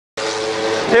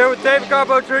Here with David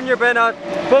Garbo Jr. Been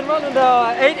running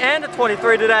the 8 and the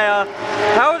 23 today.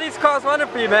 How are these cars running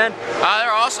for you, man?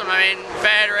 They're awesome. I mean,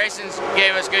 Fed Racing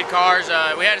gave us good cars.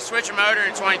 We had to switch a motor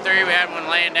in 23. We had one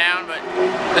laying down, but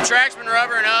the track's been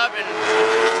rubbering up, and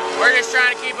we're just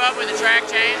trying to keep up with the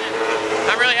track change. And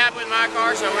I'm really happy with my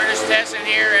car, so we're just testing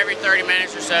here every 30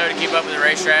 minutes or so to keep up with the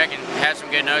racetrack and have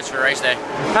some good notes for race day.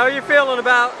 How are you feeling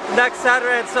about next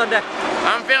Saturday and Sunday?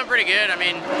 I'm feeling pretty good. I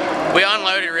mean, we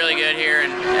unloaded really good here,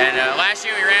 and last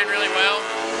year we ran really well.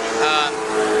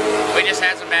 We just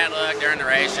had some bad luck during the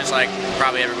race, just like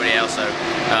probably everybody else. So,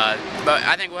 but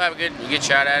I think we'll have a good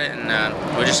shot at it, and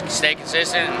we'll just stay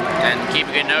consistent and keep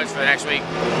good notes for the next week.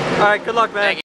 All right, good luck, man. Thank you.